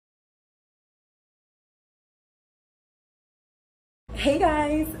Hey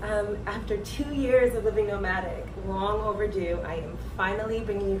guys, after 2 years of living nomadic, long overdue, I am finally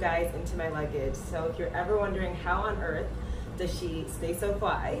bringing you guys into my luggage. So if you're ever wondering how on earth does she stay so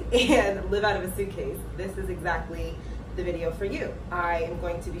fly and live out of a suitcase, this is exactly the video for you. I am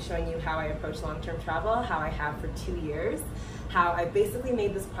going to be showing you how I approach long-term travel, how I have for 2 years, how I basically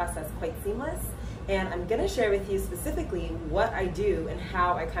made this process quite seamless, and I'm going to share with you specifically what I do and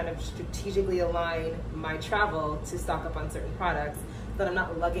how I kind of strategically align my travel to stock up on certain products so that I'm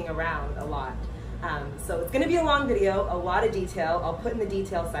not lugging around a lot. So it's going to be a long video, a lot of detail. I'll put in the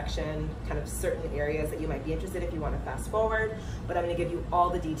detail section kind of certain areas that you might be interested if you want to fast forward, but I'm going to give you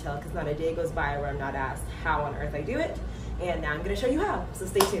all the detail because not a day goes by where I'm not asked how on earth I do it, and now I'm going to show you how, so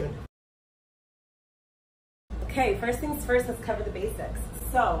stay tuned. Okay, first things first, let's cover the basics.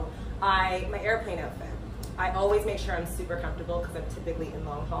 So my airplane outfit. I always make sure I'm super comfortable because I'm typically in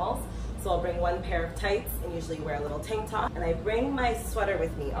long hauls. So I'll bring one pair of tights and usually wear a little tank top. And I bring my sweater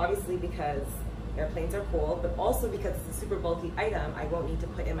with me, obviously because airplanes are cold, but also because it's a super bulky item I won't need to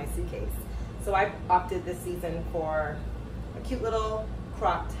put in my suitcase. So I opted this season for a cute little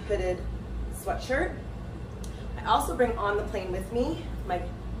cropped hooded sweatshirt. I also bring on the plane with me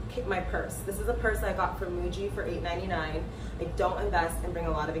my purse. This is a purse I got from Muji for $8.99. I don't invest and bring a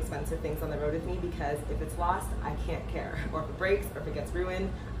lot of expensive things on the road with me because if it's lost, I can't care. Or if it breaks or if it gets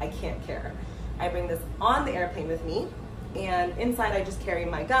ruined, I can't care. I bring this on the airplane with me, and inside I just carry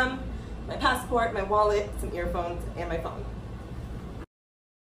my gum, my passport, my wallet, some earphones, and my phone.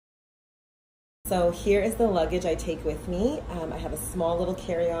 So here is the luggage I take with me. I have a small little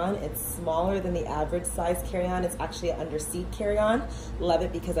carry-on. It's smaller than the average size carry-on. It's actually an under-seat carry-on. Love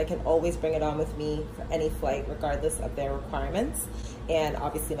it because I can always bring it on with me for any flight, regardless of their requirements. And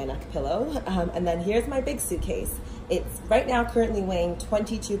obviously my neck pillow. And then here's my big suitcase. It's right now currently weighing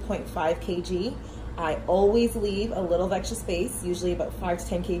 22.5 kg. I always leave a little of extra space, usually about 5 to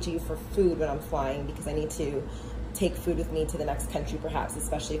 10 kg for food when I'm flying because I need to take food with me to the next country perhaps,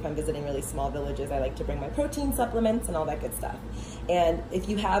 especially if I'm visiting really small villages. I like to bring my protein supplements and all that good stuff. And if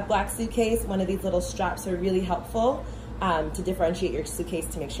you have black suitcase, one of these little straps are really helpful to differentiate your suitcase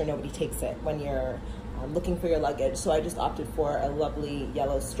to make sure nobody takes it when you're looking for your luggage. So I just opted for a lovely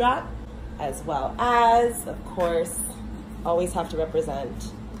yellow strap, as well as, of course, always have to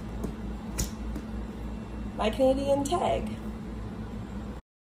represent my Canadian tag.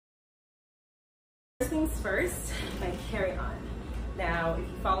 First things first, my carry-on. Now, if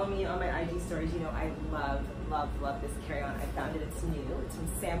you follow me on my IG stories, you know I love, love, love this carry-on. I found it, it's new, it's from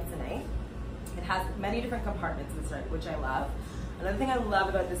Samsonite. It has many different compartments, which I love. Another thing I love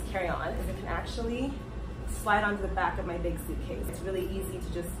about this carry-on is it can actually slide onto the back of my big suitcase. It's really easy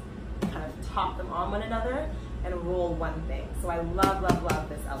to just kind of top them on one another and roll one thing. So I love, love, love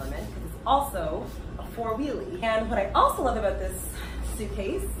this element because it's also a four-wheelie. And what I also love about this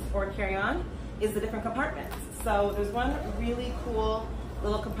suitcase or carry-on is the different compartments. So there's one really cool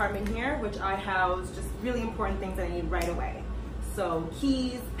little compartment here, which I house just really important things that I need right away. So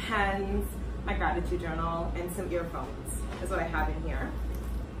keys, pens, my gratitude journal, and some earphones is what I have in here.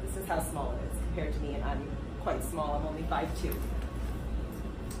 This is how small it is compared to me, and I'm quite small, I'm only 5'2".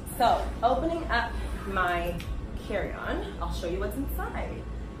 So opening up my carry-on, I'll show you what's inside.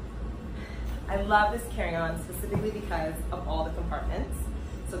 I love this carry-on specifically because of all the compartments.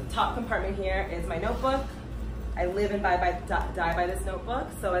 So the top compartment here is my notebook. I live and die by this notebook.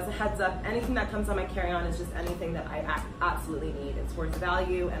 So as a heads up, anything that comes on my carry-on is just anything that I absolutely need. It's worth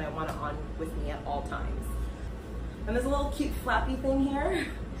value and I want it on with me at all times. And there's a little cute flappy thing here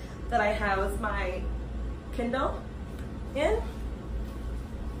that I house my Kindle in.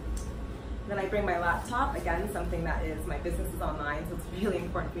 Then I bring my laptop, again, something that is, my business is online, so it's really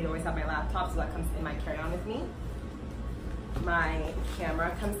important for me to always have my laptop, so that comes in my carry-on with me. My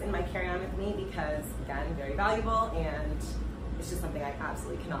camera comes in my carry-on with me because, again, very valuable and it's just something I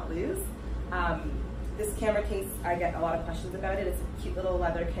absolutely cannot lose. This camera case, I get a lot of questions about it. It's a cute little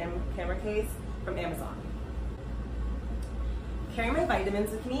leather camera case from Amazon. Carry my vitamins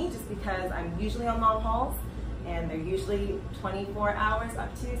with me just because I'm usually on long hauls and they're usually 24 hours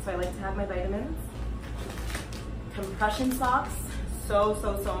up to, so I like to have my vitamins. Compression socks, so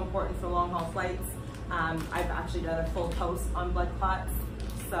important for long haul flights. I've actually done a full post on blood clots,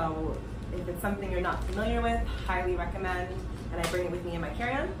 so if it's something you're not familiar with, highly recommend, and I bring it with me in my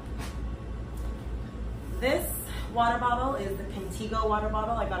carry-on. This water bottle is the Contigo water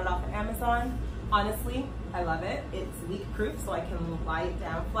bottle. I got it off of Amazon. Honestly, I love it. It's leak-proof, so I can lie it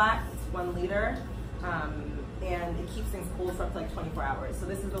down flat. It's 1 liter, and it keeps things cool for up to like 24 hours. So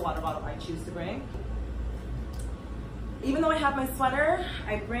this is the water bottle I choose to bring. Even though I have my sweater,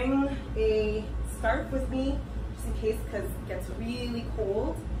 I bring a scarf with me just in case, because it gets really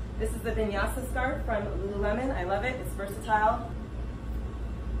cold. This is the vinyasa scarf from Lululemon. I love it, it's versatile.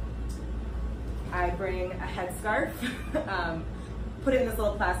 I bring a headscarf, put it in this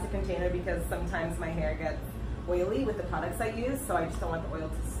little plastic container because sometimes my hair gets oily with the products I use, so I just don't want the oil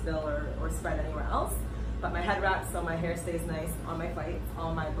to spill or spread anywhere else. But my head wrap so my hair stays nice on my flights.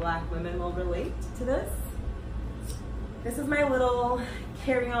 All my black women will relate to this. This is my little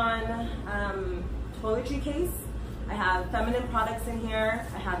carry-on toiletry case. I have feminine products in here.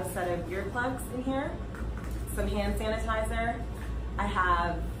 I have a set of earplugs in here, some hand sanitizer. I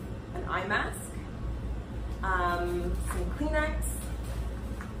have an eye mask, some Kleenex,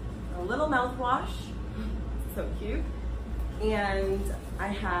 a little mouthwash, so cute, and I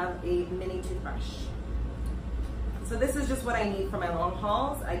have a mini toothbrush. So this is just what I need for my long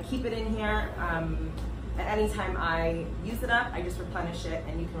hauls. I keep it in here. At any time I use it up, I just replenish it,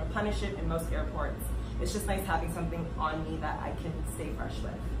 and you can replenish it in most airports. It's just nice having something on me that I can stay fresh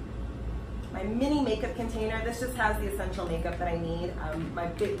with. My mini makeup container, this just has the essential makeup that I need. My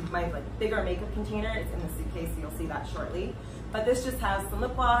bigger makeup container is in the suitcase, so you'll see that shortly. But this just has some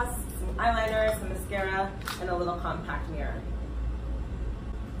lip gloss, some eyeliner, some mascara, and a little compact mirror.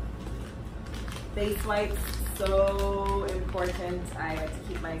 Face wipes, so important. I like to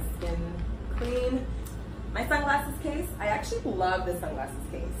keep my skin clean. My sunglasses case, I actually love this sunglasses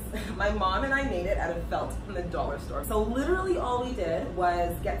case. My mom and I made it out of felt from the dollar store. So literally all we did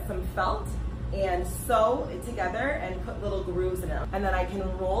was get some felt and sew it together and put little grooves in it. And then I can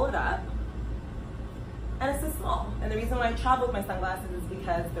roll it up, and it's this small. And the reason why I travel with my sunglasses is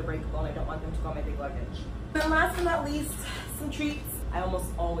because they're breakable and I don't want them to go on my big luggage. And last but not least, some treats. I almost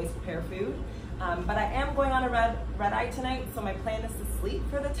always prepare food, but I am going on a red eye tonight, so my plan is to sleep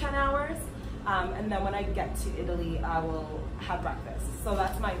for the 10 hours. And then when I get to Italy, I will have breakfast. So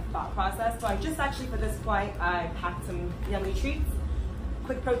that's my thought process. So I just actually, for this flight, I packed some yummy treats,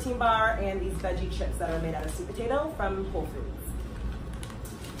 quick protein bar, and these veggie chips that are made out of sweet potato from Whole Foods.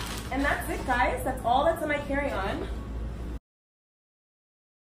 And that's it, guys. That's all that's in my carry-on.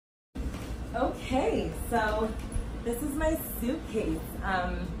 Okay, so this is my suitcase.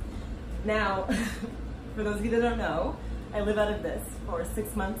 Now, for those of you that don't know, I live out of this for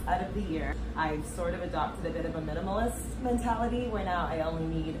 6 months out of the year. I've sort of adopted a bit of a minimalist mentality where now I only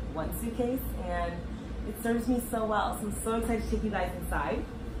need one suitcase, and it serves me so well. So I'm so excited to take you guys inside.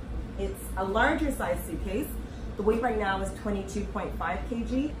 It's a larger size suitcase. The weight right now is 22.5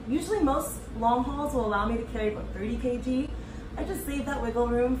 kg. Usually most long hauls will allow me to carry about 30 kg. I just save that wiggle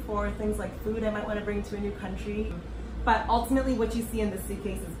room for things like food I might want to bring to a new country. But ultimately what you see in this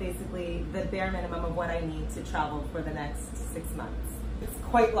suitcase is basically the bare minimum of what I need to travel for the next 6 months. It's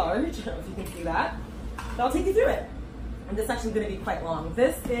quite large, I don't know if you can see that. But I'll take you through it. And this is actually going to be quite long.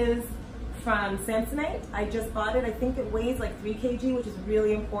 This is from Samsonite. I just bought it. I think it weighs like 3 kg, which is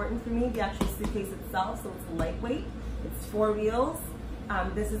really important for me, the actual suitcase itself, so it's lightweight. It's 4 wheels.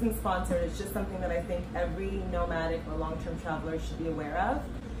 This isn't sponsored, it's just something that I think every nomadic or long-term traveler should be aware of.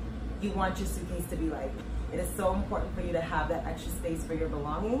 You want your suitcase to be light. It is so important for you to have that extra space for your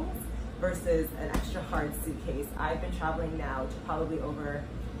belongings versus an extra hard suitcase. I've been traveling now to probably over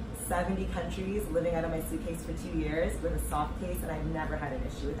 70 countries, living out of my suitcase for 2 years with a soft case, and I've never had an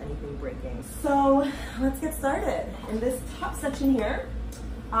issue with anything breaking. So let's get started. In this top section here,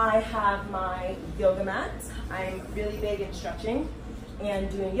 I have my yoga mat. I'm really big in stretching and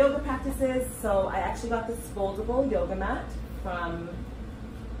doing yoga practices, so I actually got this foldable yoga mat from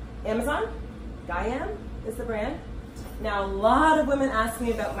Amazon. Gaiam is the brand. Now, a lot of women ask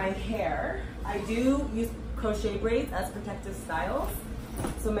me about my hair. I do use crochet braids as protective styles.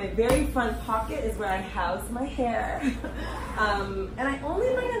 So my very front pocket is where I house my hair. And I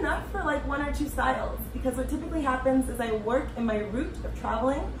only bring enough for like 1 or 2 styles, because what typically happens is I work in my route of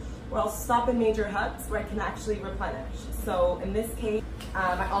traveling, where I'll stop in major hubs where I can actually replenish. So in this case,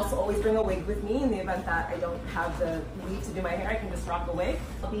 I also always bring a wig with me in the event that I don't have the leave to do my hair. I can just rock a wig.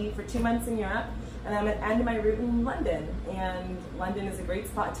 I'll be for 2 months in Europe, and I'm going to end my route in London. And London is a great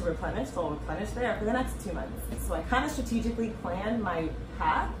spot to replenish, so I'll replenish there for the next 2 months. So I kind of strategically plan my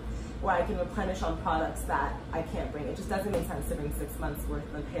path where I can replenish on products that I can't bring. It just doesn't make sense to bring 6 months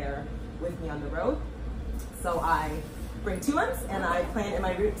worth of hair with me on the road. So I bring 2 months, and I plan in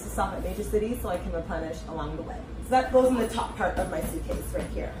my route to stop at major cities so I can replenish along the way. So that goes in the top part of my suitcase right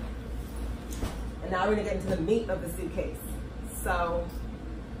here. And now we're gonna get into the meat of the suitcase. So,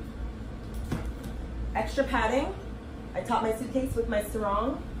 extra padding. I top my suitcase with my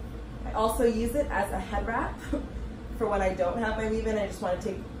sarong. I also use it as a head wrap for when I don't have my leave-in. I just want to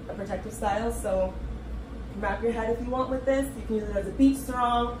take a protective style. So wrap your head if you want with this. You can use it as a beach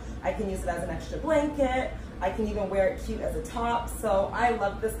sarong. I can use it as an extra blanket. I can even wear it cute as a top. So I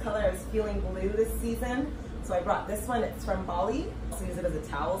love this color. I was feeling blue this season, so I brought this one. It's from Bali. I also use it as a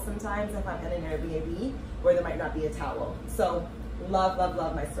towel sometimes if I'm in an Airbnb where there might not be a towel. So love, love,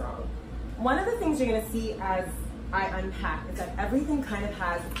 love my sarong. One of the things you're gonna see as I unpack is that everything kind of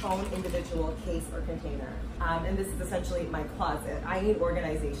has its own individual case or container. And this is essentially my closet. I need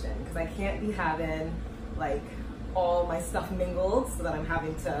organization because I can't be having like all my stuff mingled so that I'm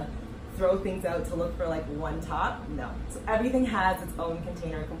having to throw things out to look for like one top. No. So everything has its own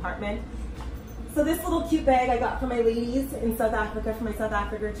container compartment. So this little cute bag I got from my ladies in South Africa for my South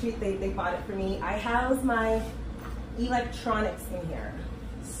Africa retreat. They bought it for me. I house my electronics in here.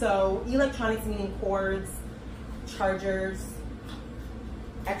 So electronics meaning cords, chargers,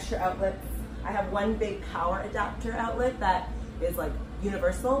 extra outlets. I have one big power adapter outlet that is like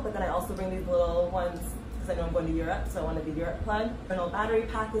universal, but then I also bring these little ones because I know I'm going to Europe, so I want a big Europe plug. An old battery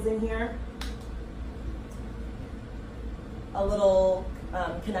pack is in here. A little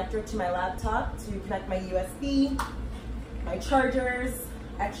connector to my laptop to connect my USB, my chargers,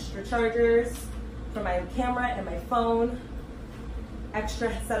 extra chargers for my camera and my phone,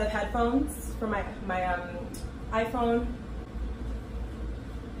 extra set of headphones for my iPhone,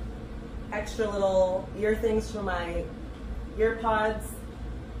 extra little ear things for my ear pods,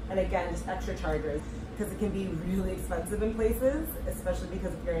 and again, just extra chargers because it can be really expensive in places, especially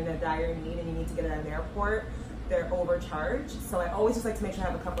because if you're in a dire need and you need to get at an airport, they're overcharged. So I always just like to make sure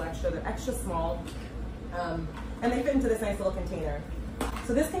I have a couple extra. They're extra small, and they fit into this nice little container.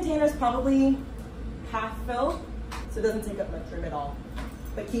 So this container is probably half filled, so it doesn't take up much room at all,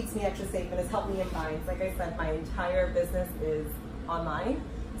 but keeps me extra safe and has helped me in times. Like I said, my entire business is online,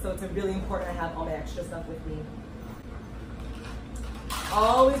 so it's really important I have all my extra stuff with me.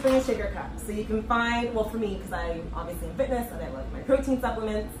 Always bring a shaker cup. So you can find, well for me, because I'm obviously in fitness and I love my protein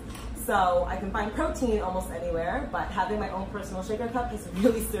supplements, so I can find protein almost anywhere, but having my own personal shaker cup has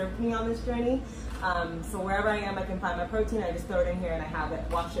really served me on this journey. So wherever I am, I can find my protein, I just throw it in here and I have it,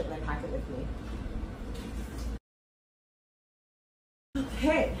 wash it, and I pack it with me.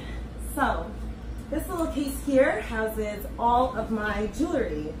 Okay, so this little case here houses all of my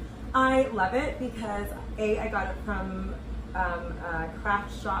jewelry. I love it because I got it from a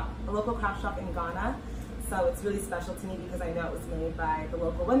local craft shop in Ghana. So it's really special to me because I know it was made by the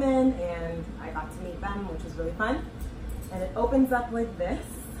local women and I got to meet them, which was really fun. And it opens up like this.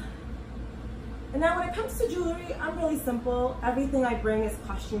 And now when it comes to jewelry, I'm really simple. Everything I bring is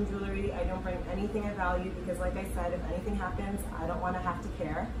costume jewelry. I don't bring anything of value because like I said, if anything happens, I don't want to have to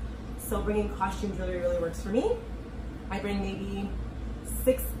care. So bringing costume jewelry really works for me. I bring maybe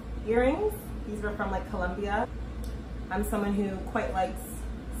 6 earrings. These were from like Colombia. I'm someone who quite likes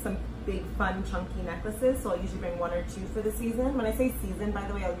some big, fun, chunky necklaces, so I'll usually bring 1 or 2 for the season. When I say season, by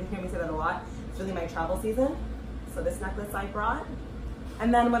the way, you'll hear me say that a lot. It's really my travel season. So this necklace I brought.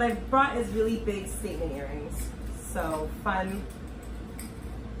 And then what I've brought is really big statement earrings. So fun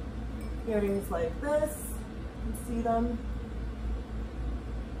earrings like this. You can see them.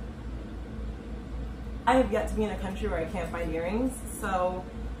 I have yet to be in a country where I can't find earrings, so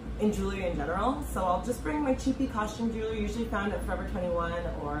in jewelry in general. So I'll just bring my cheapy costume jewelry, usually found at Forever 21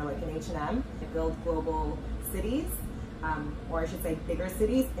 or like an H&M. I build global cities, or I should say bigger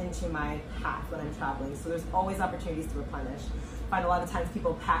cities, into my path when I'm traveling. So there's always opportunities to replenish. I find a lot of times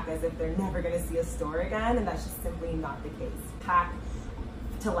people pack as if they're never gonna see a store again, and that's just simply not the case. Pack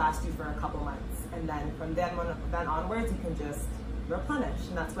to last you for a couple months, and then from then onwards, you can just replenish,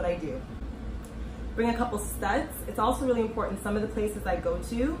 and that's what I do. Bring a couple studs. It's also really important, some of the places I go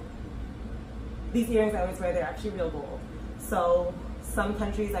to, these earrings I always wear, they're actually real gold. So some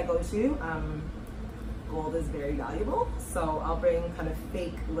countries I go to, gold is very valuable. So I'll bring kind of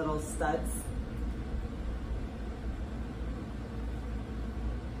fake little studs.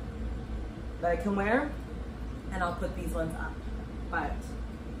 That I can wear, and I'll put these ones up. But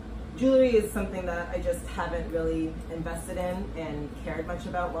jewelry is something that I just haven't really invested in and cared much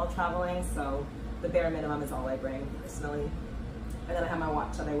about while traveling, so the bare minimum is all I bring personally. And then I have my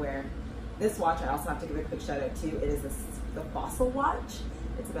watch that I wear. This watch I also have to give a quick shout out to. It is the Fossil watch.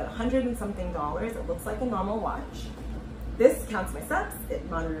 It's about $100 and something. It looks like a normal watch. This counts my steps, it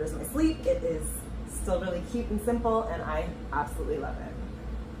monitors my sleep, it is still really cute and simple, and I absolutely love it.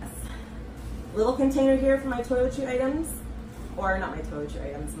 Yes. Little container here for my toiletry items, or not my toiletry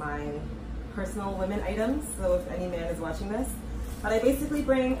items, my personal women items, so if any man is watching this. But I basically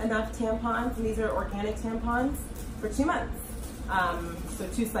bring enough tampons, and these are organic tampons, for 2 months. So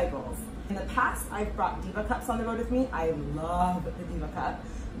 2 cycles. In the past, I've brought Diva cups on the road with me. I love the Diva cup,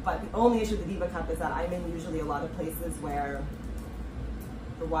 but the only issue with the Diva cup is that I'm in usually a lot of places where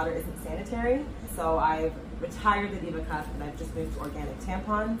the water isn't sanitary. So I've retired the Diva Cup and I've just moved to organic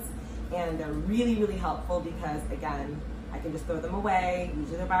tampons. And they're really, really helpful because, again, I can just throw them away.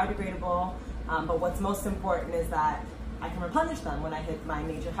 Usually they're biodegradable. But what's most important is that I can replenish them when I hit my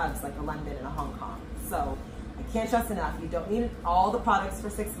major hubs like a London and a Hong Kong. So I can't stress enough, you don't need all the products for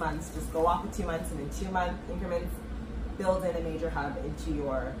 6 months. Just go off with 2 months, and in 2 month increments, build in a major hub into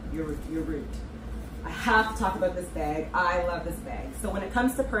your route. I have to talk about this bag. I love this bag. So when it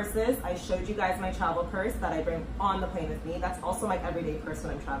comes to purses, I showed you guys my travel purse that I bring on the plane with me. That's also my everyday purse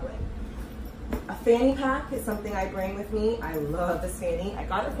when I'm traveling. A fanny pack is something I bring with me. I love this fanny. I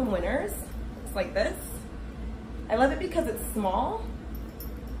got it from Winners. It's like this. I love it because it's small.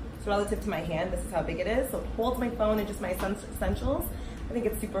 It's relative to my hand. This is how big it is. So it holds my phone and just my essentials. I think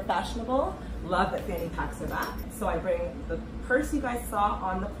it's super fashionable. Love that fanny packs are back. So I bring the purse you guys saw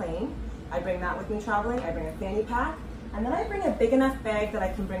on the plane. I bring that with me traveling. I bring a fanny pack. And then I bring a big enough bag that I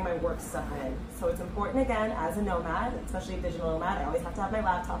can bring my work stuff in. So it's important, again, as a nomad, especially a digital nomad, I always have to have my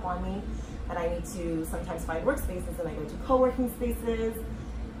laptop on me. And I need to sometimes find workspaces, and I go to co-working spaces,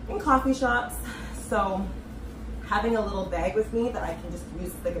 in coffee shops. So having a little bag with me that I can just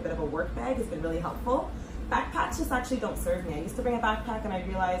use like a bit of a work bag has been really helpful. Backpacks just actually don't serve me. I used to bring a backpack and I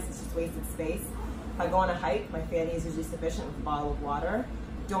realized it's just wasted space. If I go on a hike, my fanny is usually sufficient with a bottle of water.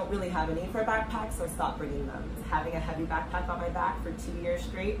 Don't really have a need for a backpack, so I stopped bringing them. Having a heavy backpack on my back for 2 years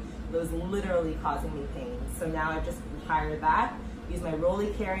straight was literally causing me pain. So now I've just retired that, use my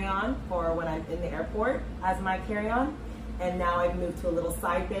rolly carry-on for when I'm in the airport as my carry-on. And now I've moved to a little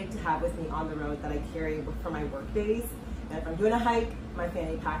side bag to have with me on the road that I carry for my work days. And if I'm doing a hike, my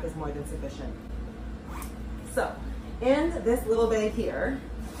fanny pack is more than sufficient. So in this little bag here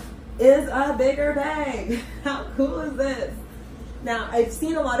is a bigger bag. How cool is this? Now, I've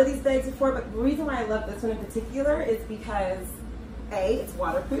seen a lot of these bags before, but the reason why I love this one in particular is because A, it's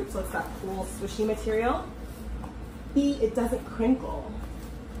waterproof, so it's that cool swishy material. B, it doesn't crinkle.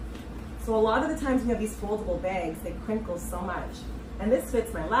 So a lot of the times when you have these foldable bags, they crinkle so much. And this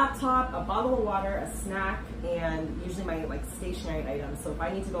fits my laptop, a bottle of water, a snack, and usually my like stationary items. So if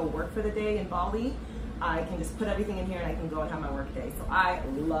I need to go work for the day in Bali, I can just put everything in here and I can go and have my work day. So I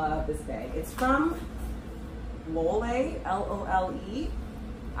love this bag. It's from Lolle, L-O-L-E.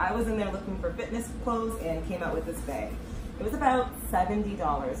 I was in there looking for fitness clothes and came out with this bag. It was about $70,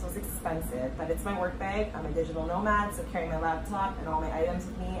 so it was expensive, but it's my work bag. I'm a digital nomad, so carrying my laptop and all my items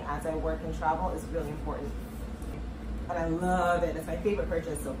with me as I work and travel is really important. And I love it. It's my favorite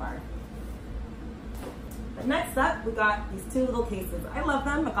purchase so far. But next up, we got these two little cases. I love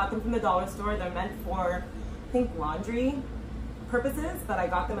them. I got them from the dollar store. They're meant for, I think, laundry purposes, but I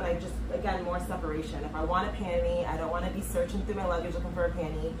got them and I just, again, more separation. If I want a panty, I don't want to be searching through my luggage looking for a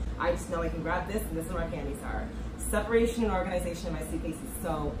panty. I just know I can grab this and this is where my panties are. Separation and organization in my suitcase is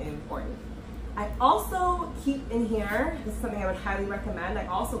so important. I also keep in here, this is something I would highly recommend. I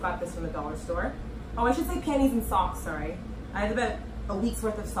also got this from the dollar store. Oh, I should say panties and socks, sorry. I have about a week's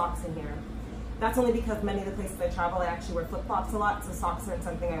worth of socks in here. That's only because many of the places I travel, I actually wear flip-flops a lot, so socks aren't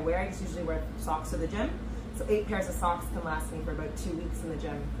something I wear. I just usually wear socks to the gym. So 8 pairs of socks can last me for about 2 weeks in the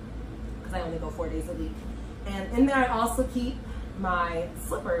gym because I only go 4 days a week. And in there I also keep my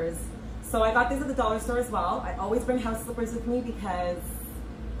slippers. So I got these at the dollar store as well. I always bring house slippers with me because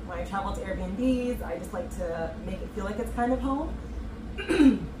when I travel to Airbnbs, I just like to make it feel like it's kind of home.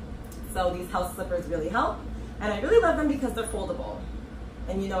 So these house slippers really help. And I really love them because they're foldable.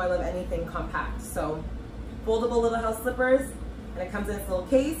 And you know I love anything compact. So foldable little house slippers, and it comes in this little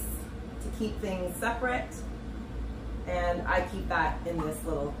case to keep things separate. And I keep that in this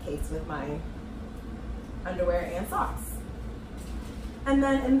little case with my underwear and socks. And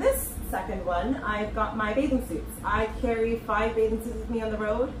then in this second one, I've got my bathing suits. I carry 5 bathing suits with me on the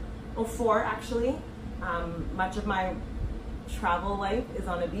road, or 4 actually. Much of my travel life is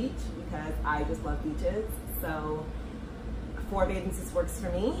on a beach because I just love beaches. So 4 bathing suits works for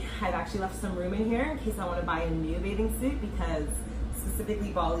me. I've actually left some room in here in case I want to buy a new bathing suit because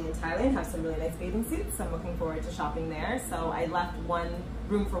specifically Bali and Thailand have some really nice bathing suits. So I'm looking forward to shopping there. So I left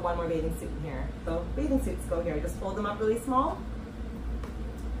room for 1 more bathing suit in here. So bathing suits go here. I just fold them up really small,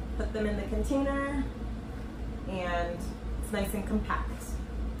 put them in the container, and it's nice and compact.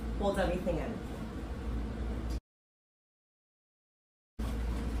 Holds everything in.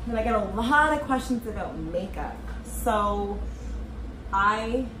 And I get a lot of questions about makeup. So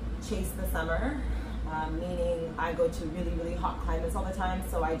I chase the summer, meaning I go to really, really hot climates all the time,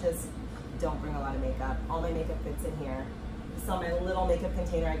 so I just don't bring a lot of makeup. All my makeup fits in here. So my little makeup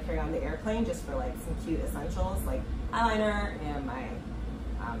container I carry on the airplane just for like some cute essentials like eyeliner and my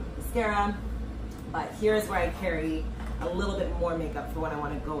mascara. But here's where I carry a little bit more makeup for when I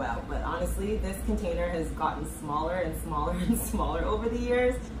want to go out. But honestly, this container has gotten smaller and smaller and smaller over the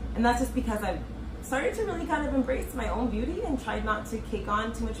years. And that's just because I've started to really kind of embrace my own beauty and tried not to cake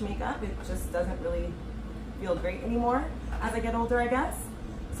on too much makeup. It just doesn't really feel great anymore as I get older, I guess.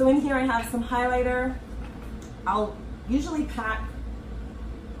 So in here I have some highlighter. I'll usually pack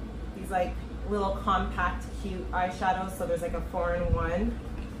these like little compact cute eyeshadows, so there's like a 4-in-1.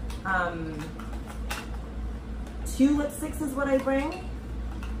 2 lipsticks is what I bring.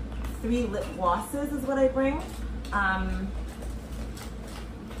 3 lip glosses is what I bring. I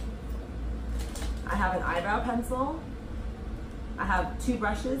have an eyebrow pencil. I have 2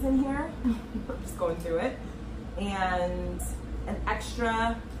 brushes in here. I'm just going through it. And an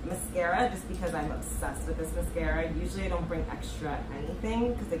extra mascara, just because I'm obsessed with this mascara. Usually I don't bring extra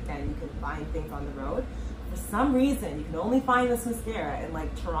anything, because again, you can find things on the road. For some reason, you can only find this mascara in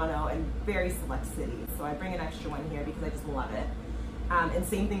like Toronto and very select cities. So I bring an extra one here because I just love it. And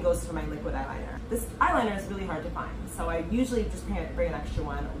same thing goes for my liquid eyeliner. This eyeliner is really hard to find, so I usually just bring an extra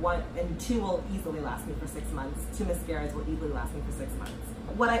one. 1 and 2 will easily last me for 6 months. 2 mascaras will easily last me for 6 months.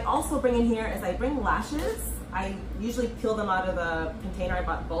 What I also bring in here is I bring lashes. I usually peel them out of the container. I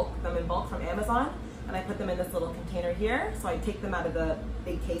bought them in bulk from Amazon, and I put them in this little container here. So I take them out of the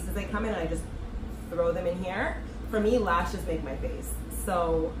big cases they come in, and I just throw them in here. For me, lashes make my face.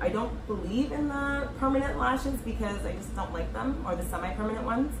 So I don't believe in the permanent lashes because I just don't like them, or the semi-permanent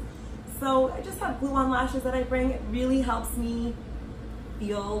ones. So I just have glue-on lashes that I bring. It really helps me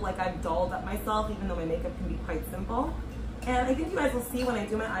feel like I've dolled up myself, even though my makeup can be quite simple. And I think you guys will see when I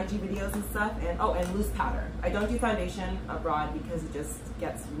do my IG videos and stuff. And oh, and loose powder. I don't do foundation abroad because it just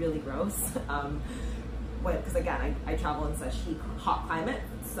gets really gross. Because again, I travel in such hot climate.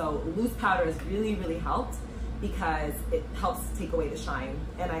 So loose powder has really, really helped, because it helps take away the shine,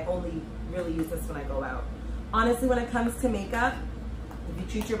 and I only really use this when I go out. Honestly, when it comes to makeup, if you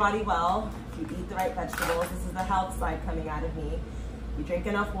treat your body well, if you eat the right vegetables, this is the health side coming out of me. You drink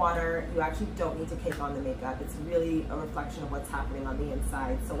enough water, you actually don't need to cake on the makeup. It's really a reflection of what's happening on the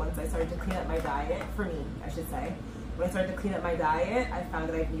inside. So once I started to clean up my diet, for me, I should say, when I started to clean up my diet, I found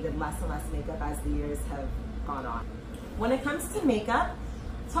that I've needed less and less makeup as the years have gone on. When it comes to makeup,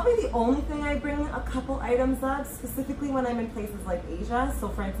 it's probably the only thing I bring a couple items of, specifically when I'm in places like Asia. So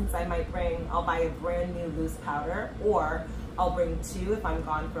for instance, I'll buy a brand new loose powder, or I'll bring 2 if I'm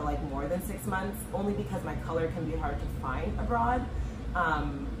gone for like more than 6 months, only because my color can be hard to find abroad.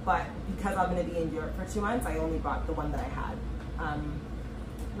 But because I'm gonna be in Europe for 2 months, I only brought the one that I had. And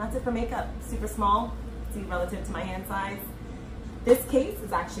that's it for makeup. Super small, see, relative to my hand size. This case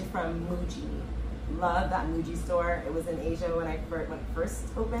is actually from Muji. Love that Muji store. It was in Asia when it first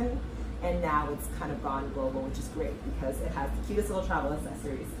opened, and now it's kind of gone global, which is great because it has the cutest little travel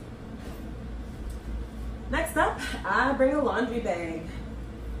accessories. Next up, I bring a laundry bag.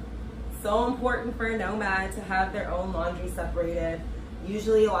 So important for a nomad to have their own laundry separated.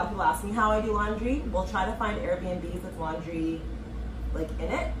 Usually a lot of people ask me how I do laundry. We'll try to find Airbnbs with laundry like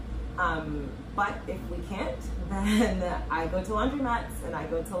in it. But if we can't, then I go to laundromats, and I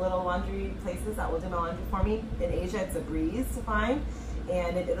go to little laundry places that will do my laundry for me. In Asia, it's a breeze to find,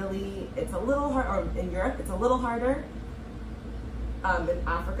 and in Italy, it's a little hard, or in Europe, it's a little harder. In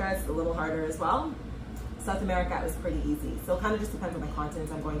Africa, it's a little harder as well. South America, it was pretty easy. So it kind of just depends on the continents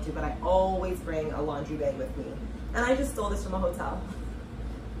I'm going to, but I always bring a laundry bag with me. And I just stole this from a hotel.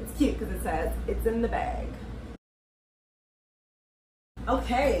 It's cute because it says, "It's in the bag."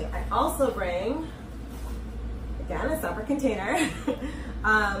 Okay, I also bring, again, a separate container.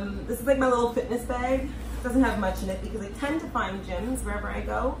 This is like my little fitness bag. It doesn't have much in it because I tend to find gyms wherever I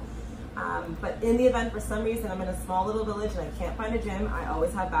go. But in the event for some reason I'm in a small little village and I can't find a gym, I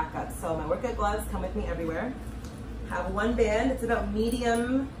always have backups. So my workout gloves come with me everywhere. I have one band. It's about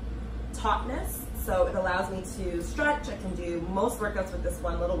medium tautness, so it allows me to stretch. I can do most workouts with this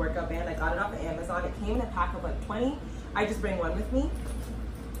one little workout band. I got it off of Amazon. It came in a pack of like 20. I just bring one with me.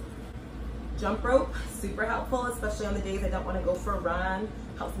 Jump rope, super helpful, especially on the days I don't want to go for a run.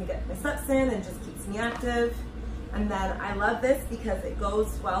 Helps me get my steps in and just keeps me active. And then I love this because it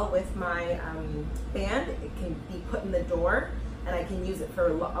goes well with my band. It can be put in the door, and I can use it for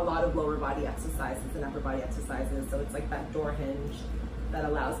a lot of lower body exercises and upper body exercises. So it's like that door hinge that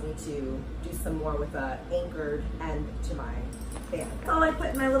allows me to do some more with an anchored end to my band. That's all I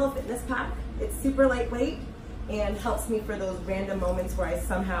put in my little fitness pack. It's super lightweight and helps me for those random moments where I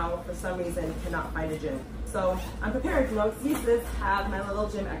somehow, for some reason, cannot find a gym. So I'm prepared, no excuses. Have my little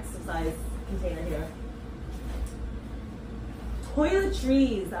gym exercise container here.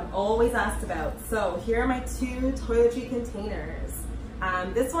 Toiletries, I'm always asked about. So here are my 2 toiletry containers.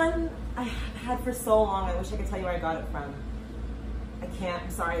 This one, I had for so long. I wish I could tell you where I got it from. I can't, I'm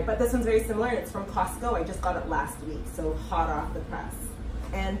sorry, but this one's very similar and it's from Costco. I just got it last week, so hot off the press.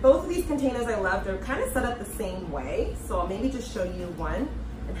 And both of these containers I love, they're kind of set up the same way. So I'll maybe just show you one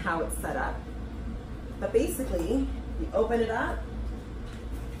and how it's set up. But basically, you open it up,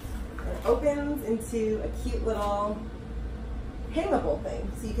 and it opens into a cute little hangable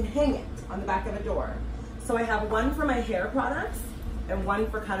thing. So you can hang it on the back of a door. So I have one for my hair products and one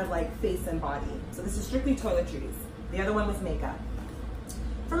for kind of like face and body. So this is strictly toiletries. The other one was makeup.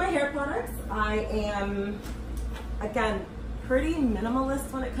 For my hair products, I am, again, pretty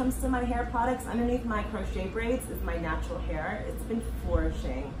minimalist when it comes to my hair products. Underneath my crochet braids is my natural hair. It's been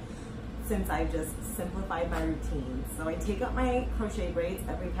flourishing since I just simplified my routine. So I take out my crochet braids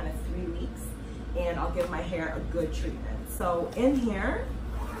every kind of 3 weeks and I'll give my hair a good treatment. So in here,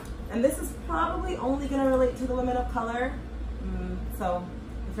 and this is probably only gonna relate to the women of color. So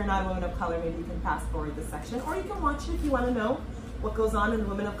if you're not a woman of color, maybe you can fast forward this section, or you can watch it if you wanna know what goes on in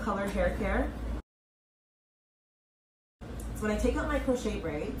women of color hair care. So when I take out my crochet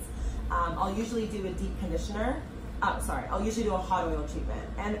braids, I'll usually do a deep conditioner. I'll usually do a hot oil treatment.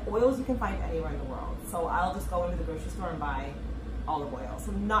 And oils you can find anywhere in the world. So I'll just go into the grocery store and buy olive oil.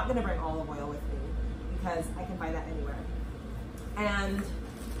 So I'm not gonna bring olive oil with me because I can buy that anywhere. And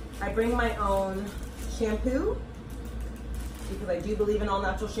I bring my own shampoo because I do believe in all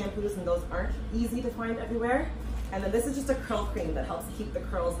natural shampoos and those aren't easy to find everywhere. And then this is just a curl cream that helps keep the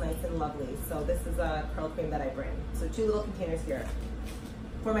curls nice and lovely. So this is a curl cream that I bring. So 2 little containers here.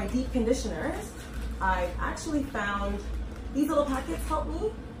 For my deep conditioners, I actually found these little packets help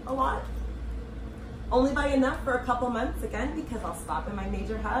me a lot. Only buy enough for a couple months, again, because I'll stop in my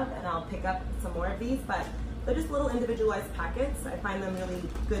major hub and I'll pick up some more of these, but they're just little individualized packets. I find them really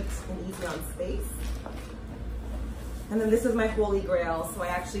good and easy on space. And then this is my holy grail. So I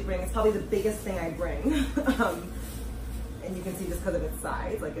actually bring, it's probably the biggest thing I bring. And you can see just because of its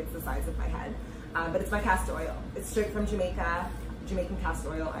size, like it's the size of my head. But it's my castor oil. It's straight from Jamaica, Jamaican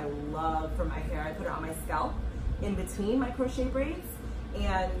castor oil. I love for my hair. I put it on my scalp in between my crochet braids.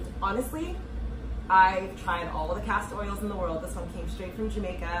 And honestly, I've tried all the castor oils in the world. This one came straight from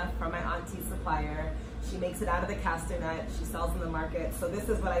Jamaica, from my auntie's supplier. She makes it out of the castor nut. She sells in the market. So this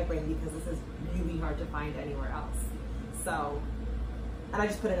is what I bring because this is really hard to find anywhere else. So, and I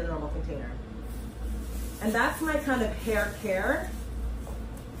just put it in a normal container. And that's my kind of hair care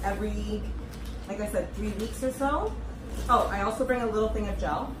every, like I said, 3 weeks or so. Oh, I also bring a little thing of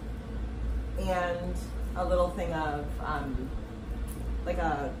gel and a little thing of like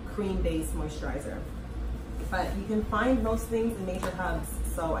a cream-based moisturizer. But you can find most things in major hubs,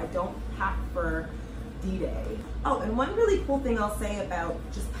 so I don't pack for D-Day. Oh, and one really cool thing I'll say about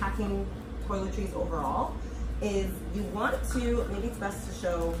just packing toiletries overall is you want to, maybe it's best to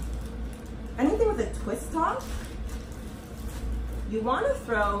show anything with a twist top. You want to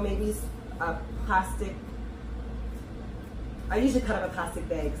throw maybe a plastic, I usually cut up a plastic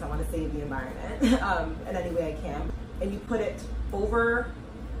bag because I want to save the environment in any way I can. And you put it over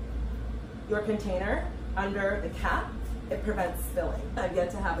your container under the cap. It prevents spilling. I've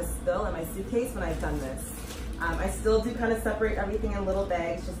yet to have a spill in my suitcase when I've done this. I still do kind of separate everything in little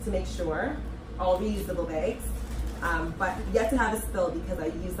bags just to make sure, all reusable bags, but yet to have a spill because I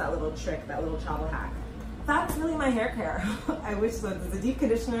use that little trick, that little travel hack. That's really my hair care. I wish so. There's the deep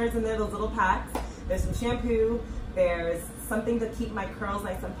conditioners in there, those little packs. There's some shampoo. There's something to keep my curls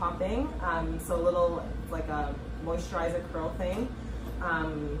nice and popping. So a little, like a moisturizer curl thing.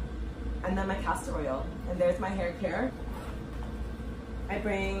 And then my castor oil. And there's my hair care. I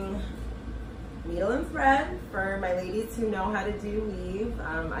bring needle and thread for my ladies who know how to do weave.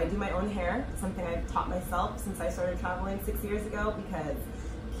 I do my own hair, something I've taught myself since I started traveling 6 years ago because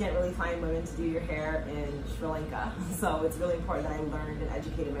you can't really find women to do your hair in Sri Lanka. So it's really important that I learned and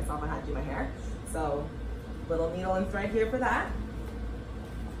educated myself on how to do my hair. So little needle and thread here for that.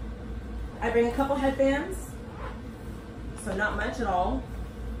 I bring a couple headbands, so not much at all.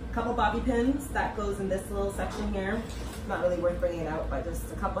 A couple bobby pins, that goes in this little section here. Not really worth bringing it out, but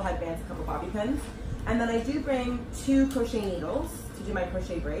just a couple headbands, a couple bobby pins. And then I do bring 2 crochet needles to do my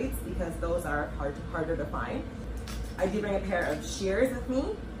crochet braids because those are harder to find. I do bring a pair of shears with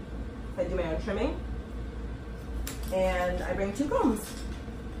me. I do my own trimming. And I bring 2 combs.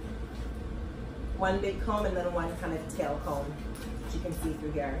 One big comb and then one kind of tail comb, which you can see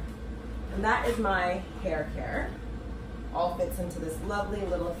through here. And that is my hair care. All fits into this lovely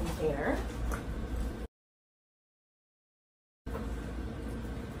little container.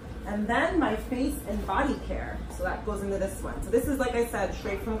 And then my face and body care. So that goes into this one. So this is, like I said,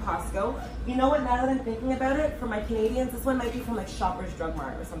 straight from Costco. You know what, now that I'm thinking about it, for my Canadians, this one might be from like Shoppers Drug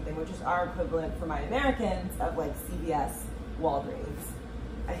Mart or something, which is our equivalent for my Americans of like CVS, Walgreens,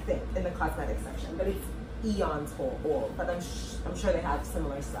 I think, in the cosmetics section. But it's eons old, but I'm sure they have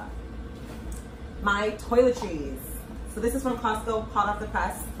similar stuff. My toiletries. So this is from Costco, hot off the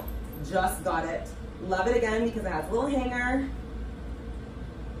press. Just got it. Love it again because it has a little hanger.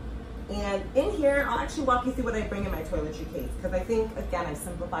 And in here, I'll actually walk you through what I bring in my toiletry case, because I think, again, I've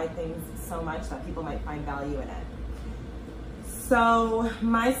simplified things so much that people might find value in it. So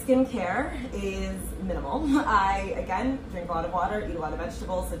my skincare is minimal. I, again, drink a lot of water, eat a lot of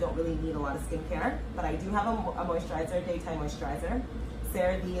vegetables, so don't really need a lot of skincare. But I do have a moisturizer, daytime moisturizer.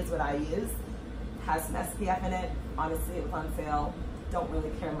 CeraVe is what I use. Has some SPF in it. Honestly, it was on sale. Don't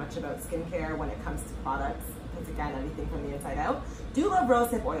really care much about skincare when it comes to products, because again, anything from the inside out. Do love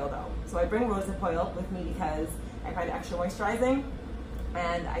rosehip oil though. So I bring rosehip oil with me because I find it extra moisturizing,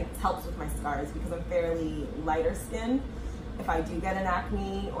 and it helps with my scars because I'm fairly lighter skinned. If I do get an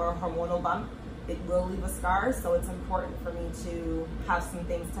acne or a hormonal bump, it will leave a scar, so it's important for me to have some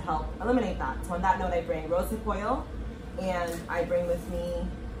things to help eliminate that. So on that note, I bring rosehip oil, and I bring with me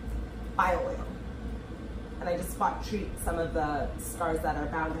bio oil. And I just spot treat some of the scars that are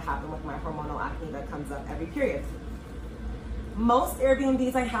bound to happen with my hormonal acne that comes up every period. Most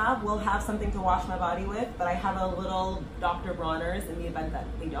Airbnbs I have will have something to wash my body with, but I have a little Dr. Bronner's in the event that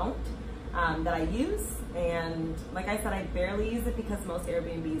they don't, that I use. And like I said, I barely use it because most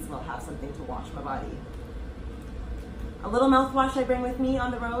Airbnbs will have something to wash my body. A little mouthwash I bring with me on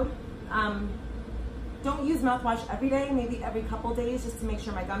the road. Don't use mouthwash every day, maybe every couple days, just to make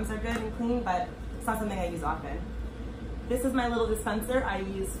sure my gums are good and clean, but it's not something I use often. This is my little dispenser I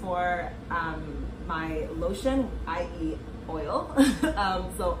use for my lotion, i.e. oil.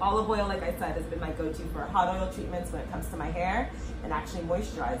 So olive oil, like I said, has been my go-to for hot oil treatments when it comes to my hair, and actually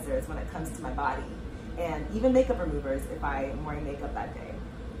moisturizers when it comes to my body, and even makeup removers if I am wearing makeup that day.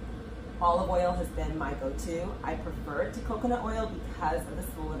 Olive oil has been my go-to. I prefer it to coconut oil because of the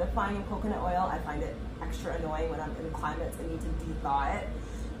solidifying in coconut oil. I find it extra annoying when I'm in climates I need to de-thaw it.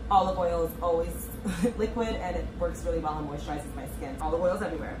 Olive oil is always liquid, and it works really well and moisturizes my skin. Olive oil is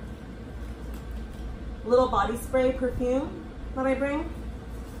everywhere. Little body spray perfume that I bring.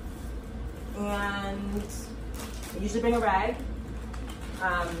 And I usually bring a rag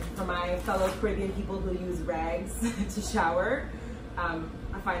for my fellow Caribbean people who use rags to shower.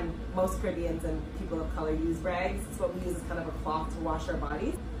 I find most Caribbeans and people of color use rags. It's what we use as kind of a cloth to wash our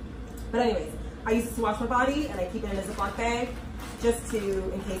bodies. But anyways, I use this to wash my body, and I keep it in a Ziploc bag just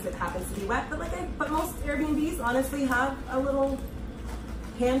to, in case it happens to be wet. But most Airbnbs honestly have a little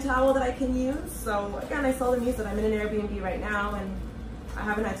hand towel that I can use. So again, I seldom use it. I'm in an Airbnb right now, and I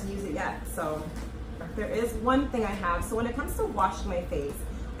haven't had to use it yet. So there is one thing I have. So when it comes to washing my face,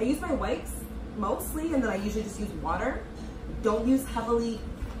 I use my wipes mostly, and then I usually just use water. Don't use heavily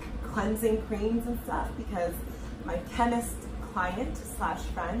cleansing creams and stuff, because my chemist client slash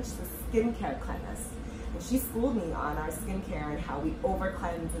friend, she's a skincare chemist, and she schooled me on our skincare and how we over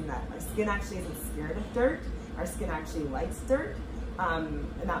cleanse, and that our skin actually isn't scared of dirt. Our skin actually likes dirt. And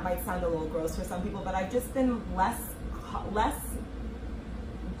that might sound a little gross for some people, but I've just been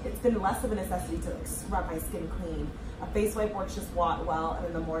it's been less of a necessity to like scrub my skin clean. A face wipe works just well, and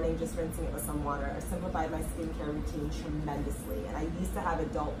in the morning just rinsing it with some water. I've simplified my skincare routine tremendously, and I used to have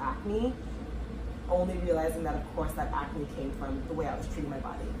adult acne, only realizing that of course that acne came from the way I was treating my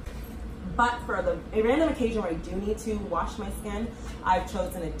body. But for a random occasion where I do need to wash my skin, I've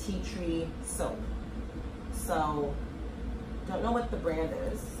chosen a tea tree soap. So, don't know what the brand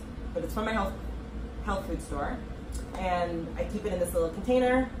is, but it's from my health food store. And I keep it in this little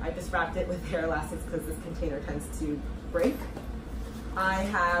container. I just wrapped it with hair elastics because this container tends to break. I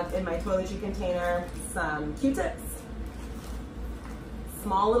have in my toiletry container some Q-tips,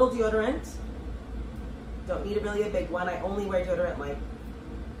 small little deodorant. Don't need really a big one. I only wear deodorant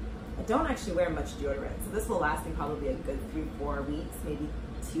I don't actually wear much deodorant. So this will last me probably a good 3-4 weeks, maybe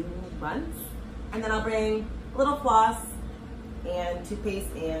 2 months. And then I'll bring a little floss and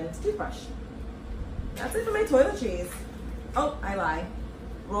toothpaste and toothbrush. That's it for my toiletries. Oh, I lie.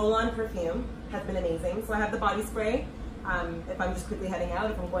 Roll-on perfume has been amazing. So I have the body spray. If I'm just quickly heading out,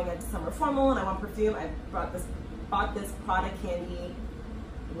 if I'm going out to somewhere formal and I want perfume, I bought this Prada Candy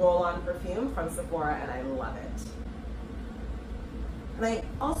roll-on perfume from Sephora, and I love it. And I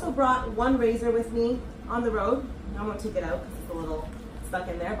also brought one razor with me on the road. I won't take it out because it's a little stuck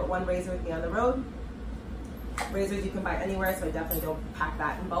in there, but one razor with me on the road. Razors you can buy anywhere, so I definitely don't pack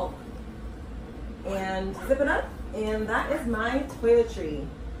that in bulk. And zip it up, and that is my toiletry.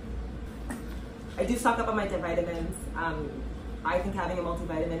 I do stock up on my vitamins. I think having a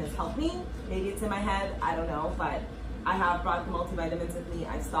multivitamin has helped me. Maybe it's in my head, I don't know, but I have brought the multivitamins with me.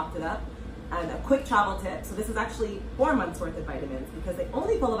 I've stocked it up. And a quick travel tip, so this is actually 4 months worth of vitamins because they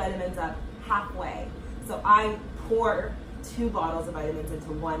only fill the vitamins up halfway. So I pour 2 bottles of vitamins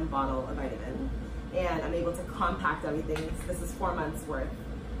into 1 bottle of vitamin, and I'm able to compact everything. So this is 4 months worth.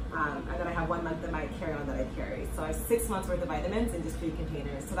 And then I have 1 month in my carry-on that I carry. So I have 6 months worth of vitamins in just 3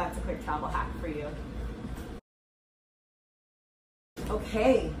 containers. So that's a quick travel hack for you.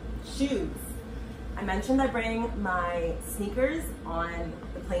 Okay, shoes. I mentioned I bring my sneakers on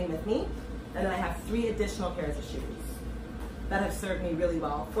the plane with me, and then I have 3 additional pairs of shoes that have served me really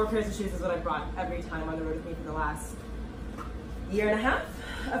well. 4 pairs of shoes is what I brought every time on the road with me for the last 1.5 years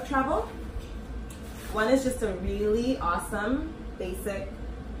of travel. One is just a really awesome, basic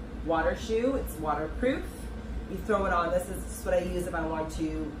water shoe. It's waterproof. You throw it on. This is just what I use if I want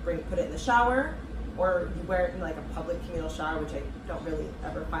to put it in the shower, or you wear it in like a public communal shower, which I don't really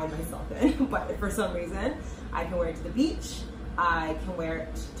ever find myself in, but for some reason, I can wear it to the beach. I can wear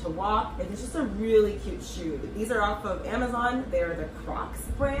it to walk. It's just a really cute shoe. These are off of Amazon. They're the Crocs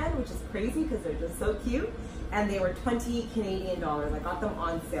brand, which is crazy because they're just so cute. And they were 20 Canadian dollars. I got them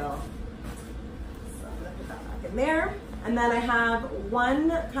on sale. So I'm gonna put that back in there. And then I have one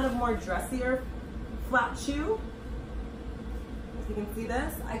kind of more dressier flat shoe. If you can see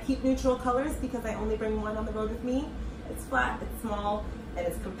this, I keep neutral colors because I only bring one on the road with me. It's flat, it's small, and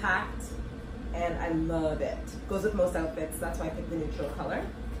it's compact, and I love it. Goes with most outfits, that's why I picked the neutral color.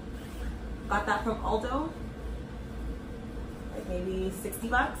 Got that from Aldo, like maybe 60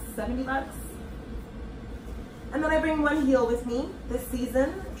 bucks, 70 bucks. And then I bring one heel with me. This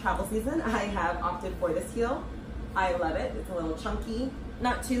season, travel season, I have opted for this heel. I love it. It's a little chunky,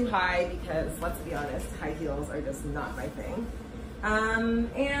 not too high because let's be honest, high heels are just not my thing.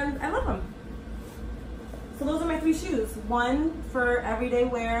 And I love them. So those are my 3 shoes. One for everyday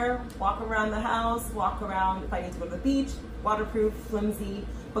wear, walk around the house, walk around if I need to go to the beach, waterproof, flimsy,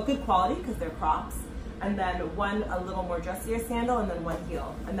 but good quality because they're Crocs. And then one a little more dressier sandal, and then one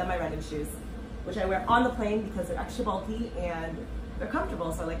heel. And then my running shoes, which I wear on the plane because they're extra bulky and they're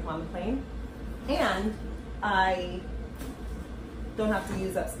comfortable, so I like them on the plane. And I don't have to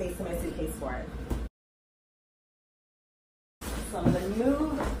use up space in my suitcase for it. So I'm gonna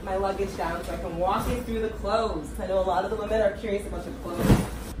move my luggage down so I can walk you through the clothes. I know a lot of the women are curious about your clothes.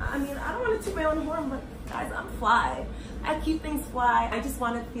 I mean, I don't want to toot my own horn, but guys, I'm fly. I keep things fly. I just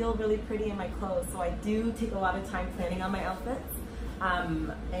want to feel really pretty in my clothes, so I do take a lot of time planning on my outfits.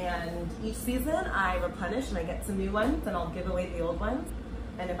 And each season I replenish and I get some new ones, and I'll give away the old ones.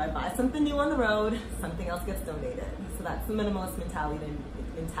 And if I buy something new on the road, something else gets donated. So that's the minimalist mentality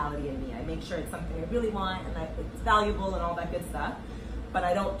in me. I make sure it's something I really want and that it's valuable and all that good stuff, but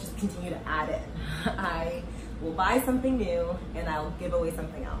I don't just continue to add it. I will buy something new and I'll give away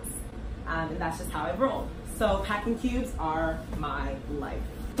something else. And that's just how I've rolled. So packing cubes are my life.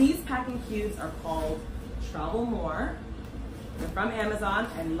 These packing cubes are called Travel More. They're from Amazon.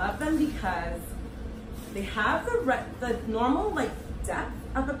 I love them because they have the normal like depth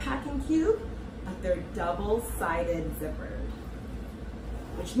of a packing cube, but they're double-sided zippered,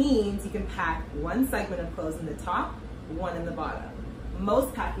 which means you can pack one segment of clothes in the top, one in the bottom.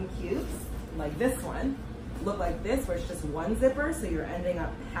 Most packing cubes, like this one, look like this, where it's just one zipper, so you're ending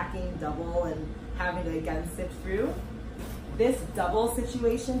up packing double and having to again sift through. This double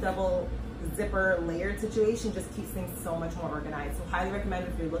situation, double zipper layered situation just keeps things so much more organized. So highly recommend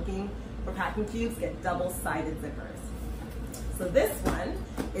if you're looking for packing cubes, get double-sided zippers. So this one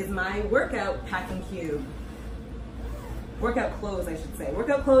is my workout packing cube. Workout clothes, I should say.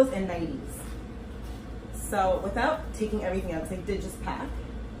 Workout clothes and 90s. So without taking everything out, because I did just pack,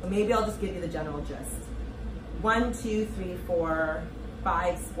 but maybe I'll just give you the general gist. 1, 2, 3, 4,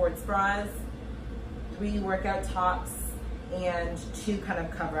 5 sports bras, 3 workout tops, and 2 kind of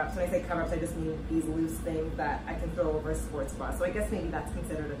cover-ups. When I say cover-ups, I just mean these loose things that I can throw over a sports bra. So I guess maybe that's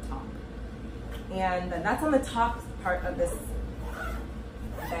considered a top. And then that's on the top part of this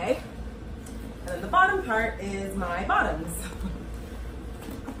bag. And then the bottom part is my bottoms.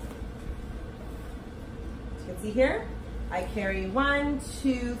 As you can see here, I carry 1,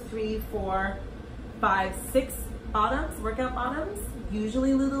 2, 3, 4, 5, 6 bottoms, workout bottoms,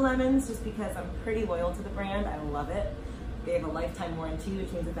 usually Lululemons, just because I'm pretty loyal to the brand. I love it. They have a lifetime warranty,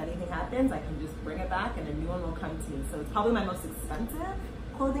 which means if anything happens, I can just bring it back and a new one will come to me. So it's probably my most expensive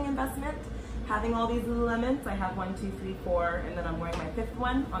clothing investment, having all these Lululemons. I have 1, 2, 3, 4, and then I'm wearing my 5th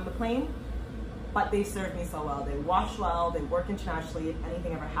one on the plane. But they serve me so well. They wash well, they work internationally. If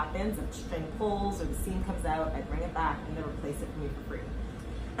anything ever happens, if string pulls or the seam comes out, I bring it back and they replace it for me for free.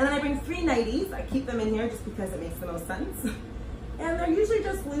 And then I bring 3 nighties. I keep them in here just because it makes the most sense. And they're usually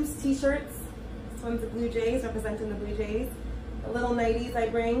just loose t-shirts. This one's the Blue Jays, representing the Blue Jays. The little nighties I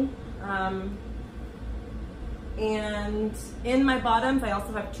bring. And in my bottoms, I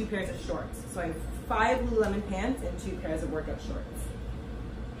also have 2 pairs of shorts. So I have 5 Lululemon pants and 2 pairs of workout shorts.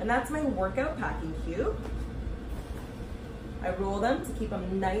 And that's my workout packing cube. I roll them to keep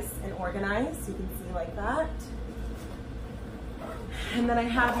them nice and organized, so you can see like that. And then I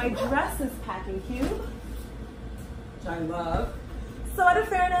have my dresses packing cube, which I love. So out of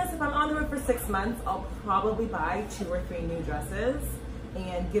fairness, if I'm on the road for 6 months, I'll probably buy 2 or 3 new dresses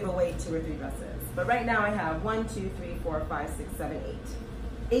and give away 2 or 3 dresses. But right now I have 1, 2, 3, 4, 5, 6, 7,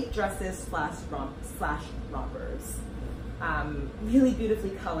 8. 8 dresses slash rompers. Really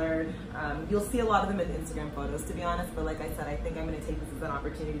beautifully colored. You'll see a lot of them in Instagram photos, to be honest, but like I said, I think I'm gonna take this as an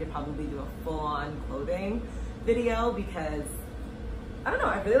opportunity to probably do a full-on clothing video because, I don't know,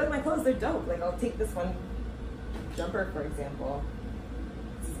 I really like my clothes, they're dope. Like I'll take this one jumper, for example.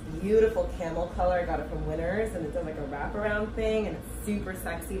 This is beautiful camel color, I got it from Winners, and it does like a wraparound thing, and it's super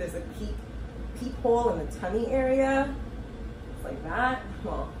sexy. There's a peep hole in the tummy area. It's like that.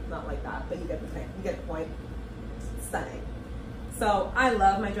 Well, not like that, but you get the thing, you get the point. Stunning. So I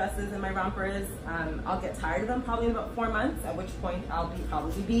love my dresses and my rompers. I'll get tired of them probably in about 4 months, at which point I'll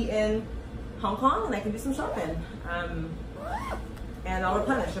probably be in Hong Kong and I can do some shopping. And I'll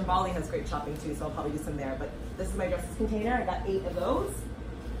replenish, and Bali has great shopping too, so I'll probably do some there. But this is my dresses container. I got 8 of those.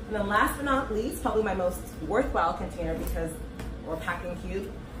 And then last but not least, probably my most worthwhile container or packing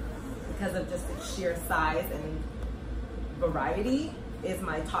cube, because of just its sheer size and variety, is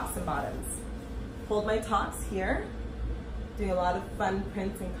my tops and bottoms. Hold my tops here. Doing a lot of fun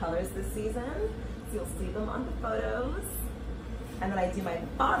prints and colors this season, so you'll see them on the photos. And then I do my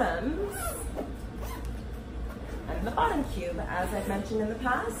bottoms. And in the bottom cube, as I've mentioned in the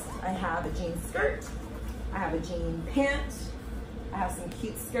past, I have a jean skirt, I have a jean pant, I have some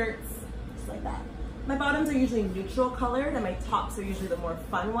cute skirts, just like that. My bottoms are usually neutral colored, and my tops are usually the more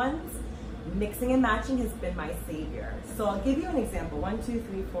fun ones. Mixing and matching has been my savior. So I'll give you an example. 1, 2,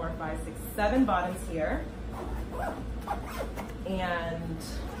 3, 4, 5, 6, 7 bottoms here. And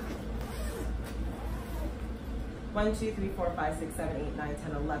 1, 2, 3, 4, 5, 6, 7, 8, 9,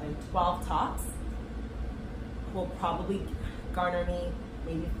 10, 11, 12 tops will probably garner me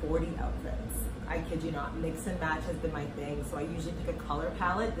maybe 40 outfits. I kid you not. Mix and match has been my thing. So I usually pick a color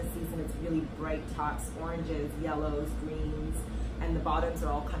palette. This season it's really bright tops, oranges, yellows, greens, and the bottoms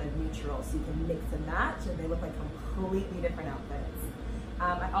are all kind of neutral, so you can mix and match, and they look like completely different outfits.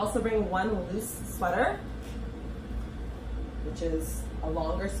 I also bring 1 loose sweater, which is a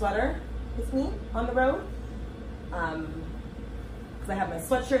longer sweater with me on the road, because I have my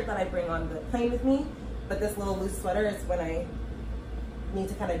sweatshirt that I bring on the plane with me, but this little loose sweater is when I need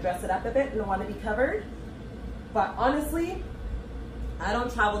to kind of dress it up a bit and want to be covered. But honestly, I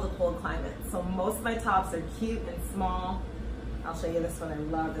don't travel to cold climates, so most of my tops are cute and small. I'll show you this one. I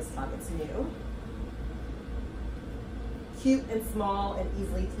love this top. It's new. Cute and small and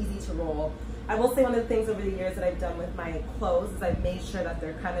easy to roll. I will say one of the things over the years that I've done with my clothes is I've made sure that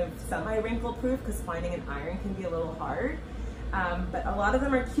they're kind of semi-wrinkle proof, because finding an iron can be a little hard. But a lot of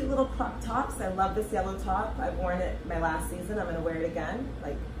them are cute little crop tops. I love this yellow top. I've worn it my last season. I'm going to wear it again.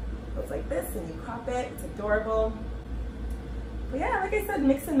 Like, it looks like this, and you crop it. It's adorable. But yeah, like I said,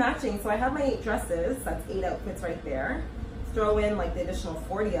 mix and matching. So I have my 8 dresses. That's 8 outfits right there. Throw in like the additional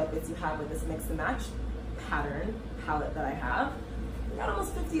 40 outfits you have with this mix and match palette that I have. We got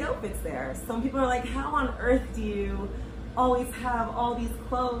almost 50 outfits there. Some people are like, how on earth do you always have all these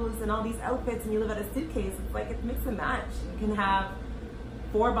clothes and all these outfits and you live at a suitcase? It's like, it's mix and match. You can have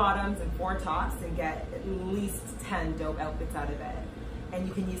 4 bottoms and 4 tops and get at least 10 dope outfits out of it. And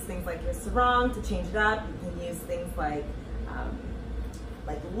you can use things like your sarong to change it up. You can use things like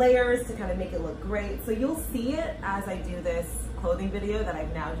layers to kind of make it look great. So you'll see it as I do this clothing video that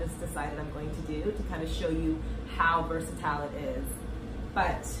I've now just decided I'm going to do to kind of show you how versatile it is.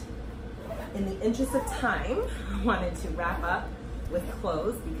 But in the interest of time, I wanted to wrap up with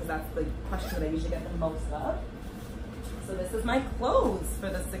clothes because that's the question that I usually get the most of. So this is my clothes for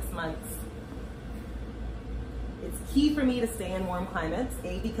the 6 months. It's key for me to stay in warm climates,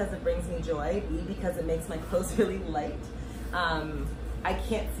 A, because it brings me joy, B, because it makes my clothes really light. I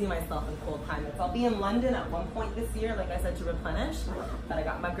can't see myself in cold climates. I'll be in London at one point this year, like I said, to replenish, but I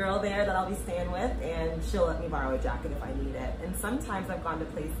got my girl there that I'll be staying with, and she'll let me borrow a jacket if I need it. And sometimes I've gone to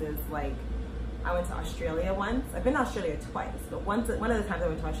places like, I went to Australia once. I've been to Australia twice, but one of the times I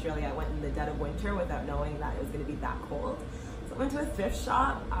went to Australia, I went in the dead of winter without knowing that it was gonna be that cold. So I went to a thrift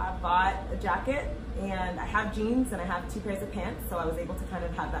shop, I bought a jacket, And I have jeans and I have 2 pairs of pants, so I was able to kind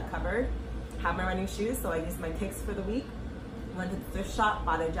of have that covered. Have my running shoes, so I used my picks for the week. Went to the thrift shop,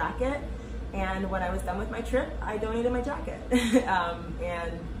 bought a jacket, and when I was done with my trip, I donated my jacket.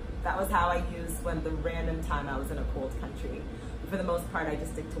 And that was how I used when the random time I was in a cold country. For the most part, I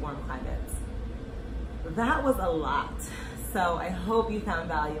just stick to warm climates. That was a lot, so I hope you found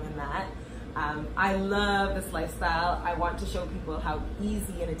value in that. I love this lifestyle. I want to show people how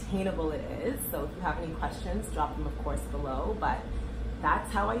easy and attainable it is. So if you have any questions, drop them of course below. But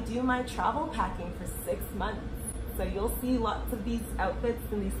that's how I do my travel packing for 6 months. So you'll see lots of these outfits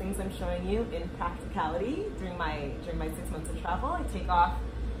and these things I'm showing you in practicality during my 6 months of travel. I take off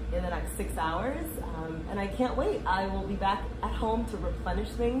in the next 6 hours, and I can't wait. I will be back at home to replenish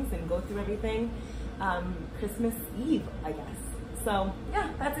things and go through everything Christmas Eve, I guess. So yeah,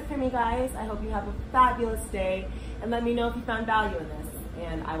 that's it for me, guys. I hope you have a fabulous day, and let me know if you found value in this,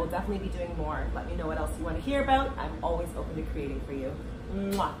 and I will definitely be doing more. Let me know what else you want to hear about. I'm always open to creating for you.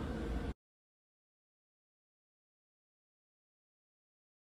 Mwah.